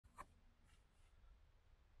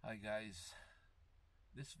Hi guys,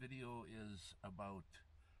 this video is about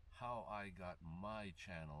how I got my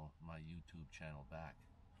channel, my YouTube channel back.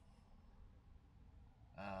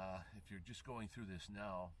 If you're just going through this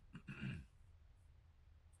now,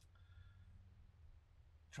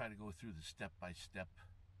 try to go through the step-by-step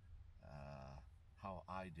how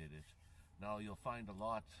I did it. Now you'll find a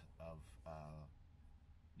lot of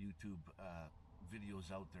YouTube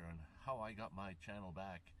videos out there on how I got my channel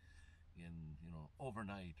back in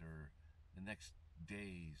overnight or the next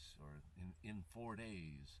days or in 4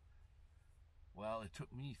 days. Well, it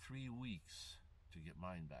took me 3 weeks to get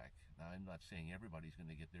mine back. Now, I'm not saying everybody's going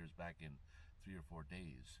to get theirs back in 3 or 4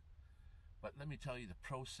 days, but let me tell you the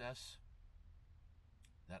process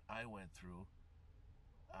that I went through,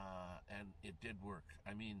 and it did work.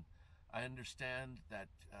 I mean, I understand that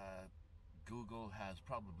Google has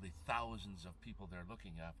probably thousands of people they're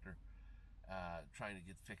looking after, trying to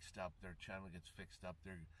get fixed up. Their channel gets fixed up,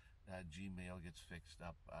 their Gmail gets fixed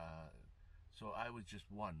up. So I was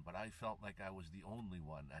just one, but I felt like I was the only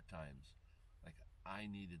one at times. Like I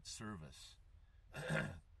needed service.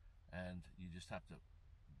 And you just have to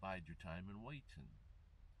bide your time and wait. And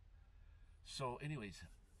so anyways,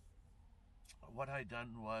 what I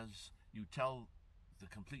done was, you tell the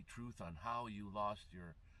complete truth on how you lost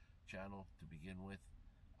your channel to begin with.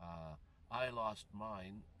 I lost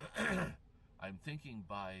mine I'm thinking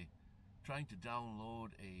by trying to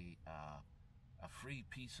download a free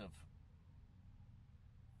piece of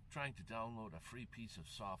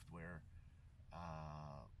software,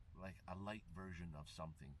 like a light version of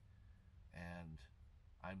something, and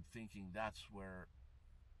I'm thinking that's where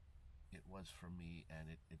it was for me,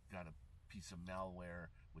 and it got a piece of malware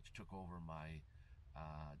which took over my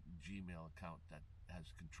Gmail account that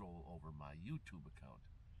has control over my YouTube account.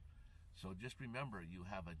 So just remember, you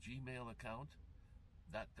have a Gmail account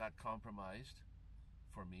that got compromised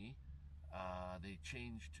for me. They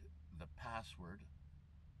changed the password.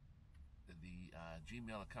 The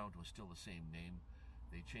Gmail account was still the same name.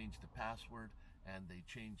 They changed the password, and they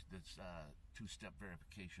changed this two-step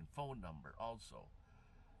verification phone number also.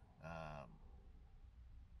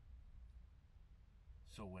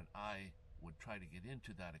 So when I would try to get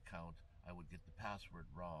into that account, I would get the password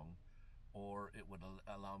wrong, or it would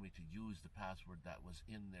allow me to use the password that was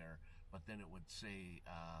in there, but then it would say,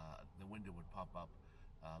 the window would pop up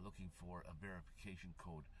looking for a verification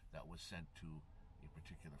code that was sent to a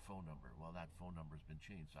particular phone number. Well, that phone number has been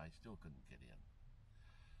changed, so I still couldn't get in.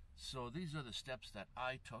 So these are the steps that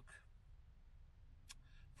I took.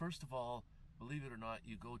 First of all, believe it or not,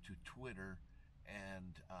 you go to Twitter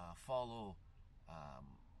and follow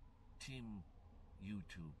Team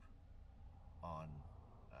YouTube on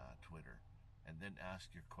Twitter, and then ask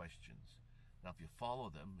your questions. Now, if you follow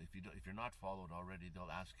them, if you're not followed already,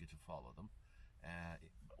 they'll ask you to follow them.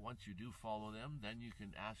 Once you do follow them, then you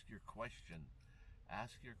can ask your question.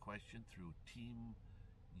 Ask your question through Team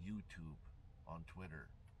YouTube on Twitter.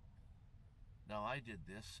 Now, I did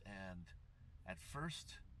this, and at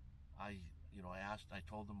first, I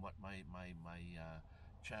told them what my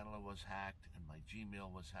channel was hacked and my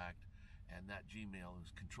Gmail was hacked, and that Gmail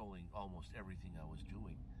was controlling almost everything I was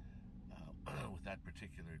doing with that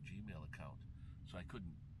particular Gmail account. So I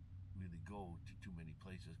couldn't really go to too many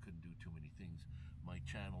places, couldn't do too many things. My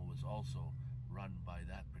channel was also run by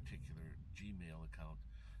that particular Gmail account.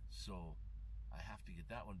 So I have to get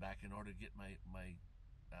that one back in order to get my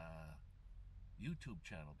YouTube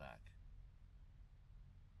channel back.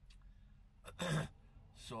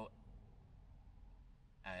 So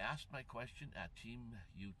I asked my question at Team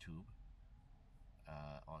YouTube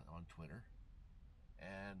on Twitter,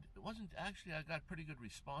 and it wasn't actually, I got pretty good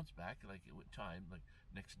response back, like it would time, like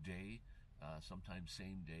next day, sometimes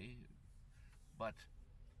same day, but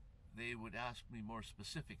they would ask me more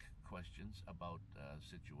specific questions about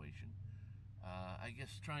situation. I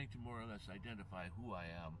guess trying to more or less identify who I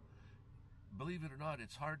am. Believe it or not,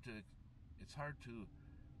 it's hard to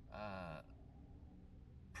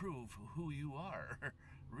prove who you are.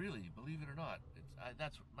 Really, believe it or not,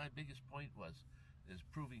 that's what my biggest point was, is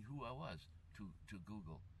proving who I was to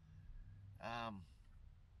Google.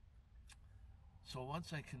 So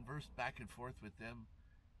once I conversed back and forth with them,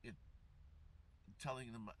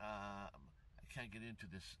 telling them I can't get into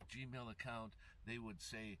this Gmail account, they would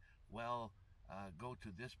say, well, go to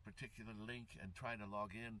this particular link and try to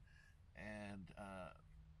log in, and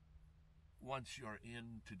once you're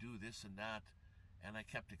in to do this and that. And I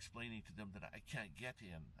kept explaining to them that I can't get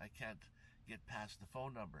in. I can't get past the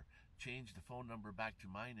phone number. Change the phone number back to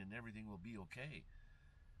mine and everything will be okay.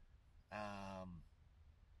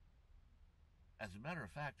 as a matter of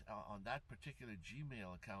fact, on that particular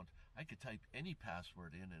Gmail account, I could type any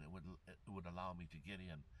password in and it would allow me to get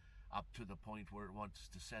in, up to the point where it wants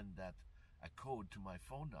to send a code to my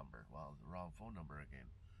phone number. Well, the wrong phone number again.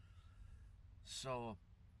 So,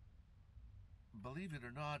 believe it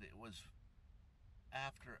or not, it was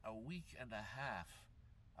after a week and a half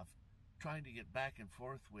of trying to get back and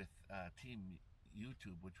forth with Team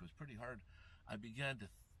YouTube, which was pretty hard. I began to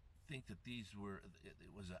think that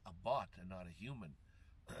it was a bot and not a human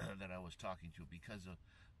that I was talking to, because of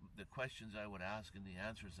the questions I would ask and the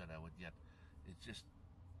answers that I would get. It just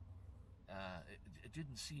it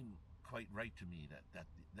didn't seem quite right to me that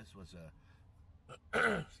this was a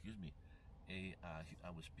excuse me, I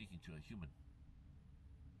was speaking to a human.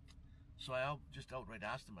 So I just outright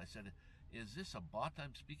asked him. I said, "Is this a bot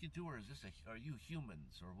I'm speaking to, or are you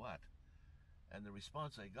humans, or what?" And the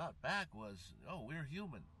response I got back was, "Oh, we're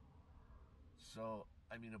human." So,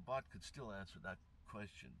 I mean, a bot could still answer that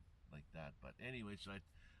question like that. But anyway, so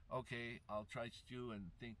I'll trust you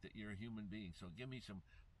and think that you're a human being. So give me some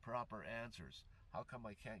proper answers. How come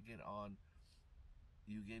I can't get on?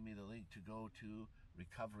 You gave me the link to go to,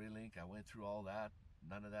 recovery link. I went through all that.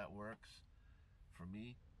 None of that works for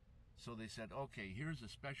me. So they said, okay, here's a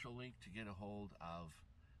special link to get a hold of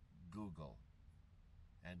Google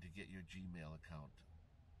and to get your Gmail account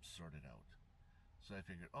sorted out. So I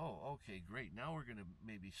figured, oh, okay, great. Now we're going to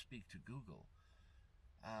maybe speak to Google.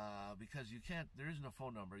 Because there isn't a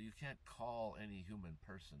phone number. You can't call any human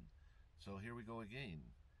person. So here we go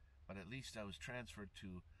again. But at least I was transferred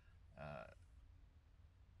to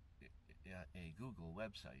a Google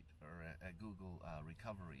website, or a Google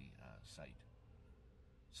recovery site.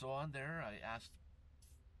 So on there, I asked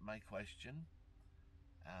my question.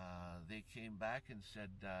 They came back and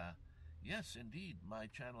said, yes, indeed, my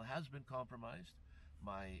channel has been compromised.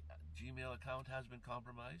 My Gmail account has been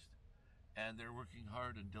compromised, and they're working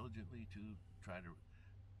hard and diligently to try to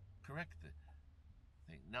correct the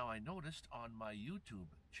thing. Now, I noticed on my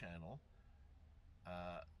YouTube channel,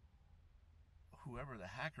 whoever the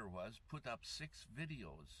hacker was put up 6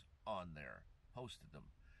 videos on there, posted them,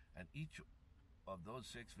 and each of those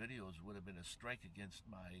 6 videos would have been a strike against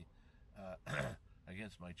my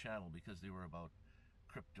against my channel, because they were about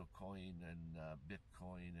crypto coin and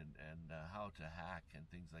Bitcoin and how to hack and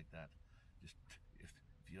things like that. Just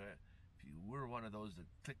if you were one of those that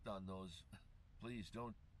clicked on those, please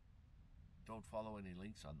don't follow any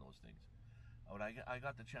links on those things. But I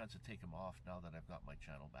got the chance to take them off now that I've got my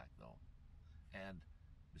channel back, though. And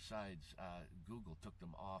besides, Google took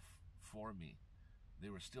them off for me. They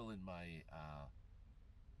were still in my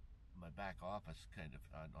my back office, kind of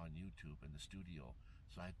on YouTube in the studio,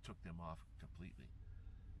 so I took them off completely.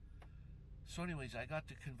 So anyways, I got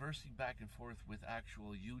to conversing back and forth with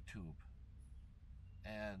actual YouTube,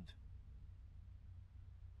 and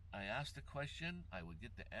I asked a question, I would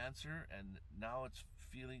get the answer, and now it's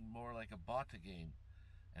feeling more like a bot again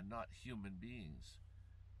and not human beings.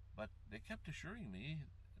 But they kept assuring me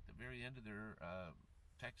at the very end of their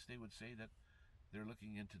text, they would say that they're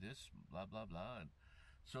looking into this, blah, blah, blah. And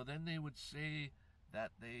so then they would say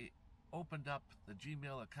that they opened up the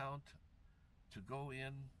Gmail account to go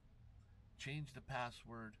in, change the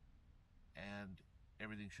password, and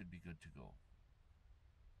everything should be good to go.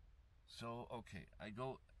 So, okay, I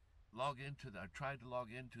tried to log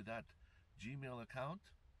into that Gmail account,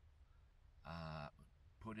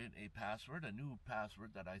 put in a password, a new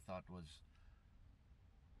password that I thought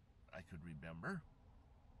I could remember.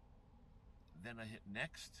 Then I hit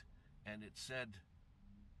next, and it said,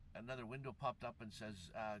 another window popped up and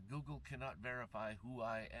says, Google cannot verify who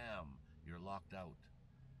I am. You're locked out.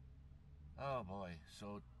 Oh boy.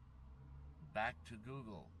 So back to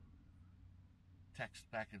Google. Text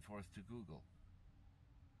back and forth to Google.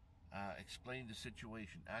 Explained the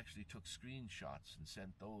situation. Actually took screenshots and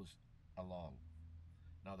sent those along.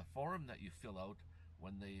 Now the form that you fill out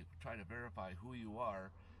when they try to verify who you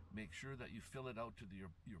are, make sure that you fill it out to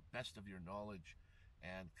your best of your knowledge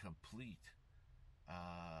and complete.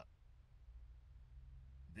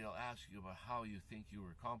 They'll ask you about how you think you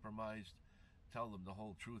were compromised. Tell them the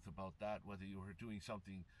whole truth about that, whether you were doing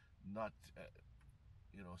something not,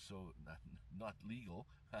 not legal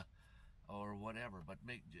or whatever. But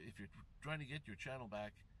if you're trying to get your channel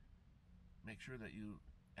back, make sure that you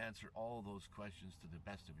answer all those questions to the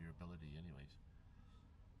best of your ability anyways.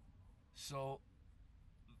 So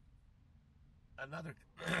another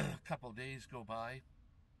couple days go by,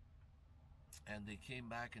 and they came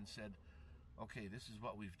back and said, okay, this is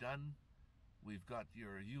what we've done. We've got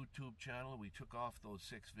your YouTube channel. We took off those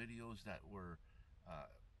 6 videos that were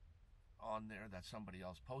on there that somebody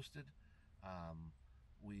else posted.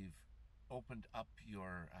 We've opened up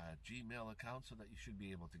your Gmail account so that you should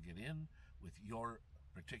be able to get in with your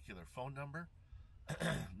particular phone number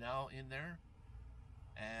now in there.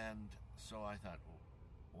 And so I thought,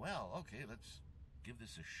 well, okay, let's give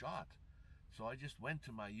this a shot. So I just went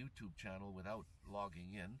to my YouTube channel without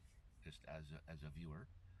logging in, just as a viewer.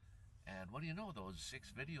 And what do you know, those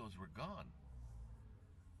 6 videos were gone.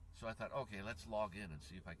 So I thought, okay, let's log in and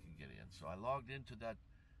see if I can get in. So I logged into that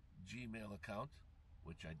Gmail account,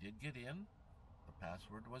 which I did get in. The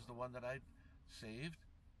password was the one that I'd saved.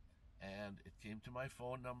 And it came to my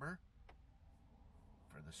phone number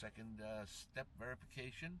for the second step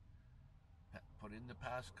verification. Put in the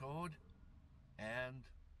passcode, and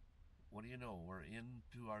what do you know, we're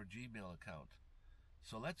into our Gmail account.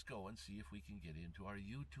 So let's go and see if we can get into our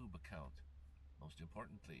YouTube account, most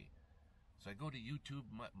importantly. So I go to YouTube,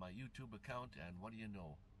 my YouTube account, and what do you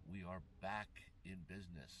know, we are back in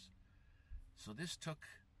business. So this took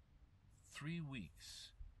 3 weeks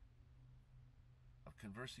of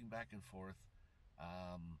conversing back and forth.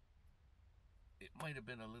 It might have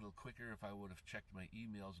been a little quicker if I would have checked my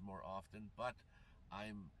emails more often, but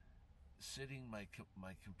I'm sitting, my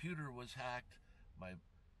computer was hacked, my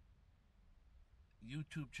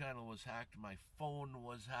YouTube channel was hacked, my phone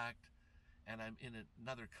was hacked, and I'm in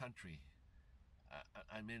another country.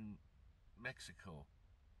 I'm in Mexico,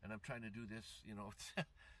 and I'm trying to do this, you know.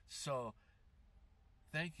 So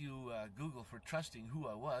thank you, Google, for trusting who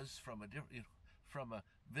I was from a different, you know, from a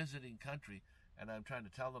visiting country. And I'm trying to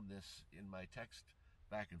tell them this in my text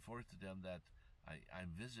back and forth to them, that I'm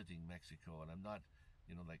visiting Mexico, and I'm not,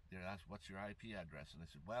 you know, like they're asked, what's your IP address? And I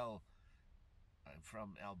said, well, I'm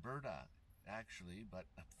from Alberta, actually, but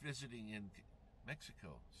I'm visiting in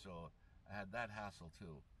Mexico. So I had that hassle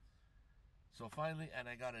too. So finally, and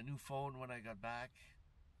I got a new phone when I got back.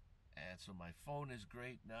 And so my phone is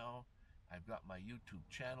great now. I've got my YouTube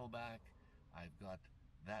channel back. I've got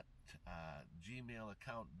that Gmail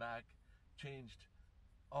account back. Changed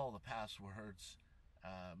all the passwords,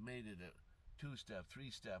 made it a 2-step,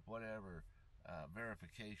 3-step, whatever,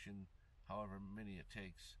 verification, however many it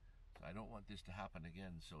takes. So I don't want this to happen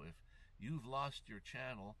again. So if you've lost your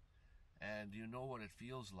channel and you know what it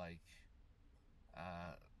feels like,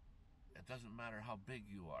 it doesn't matter how big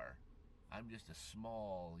you are. I'm just a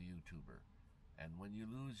small YouTuber. And when you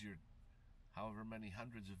lose your however many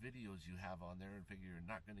hundreds of videos you have on there and figure you're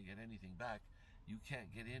not going to get anything back, you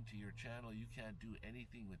can't get into your channel, you can't do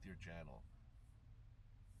anything with your channel.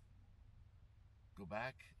 Go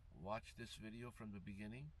back, watch this video from the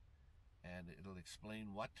beginning, and it'll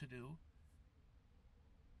explain what to do.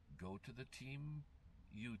 Go to the team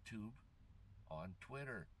YouTube on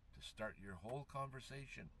Twitter to start your whole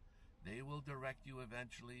conversation. They will direct you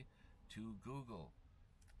eventually to Google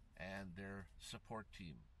and their support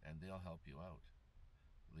team, and they'll help you out.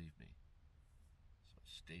 Believe me. So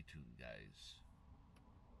stay tuned, guys.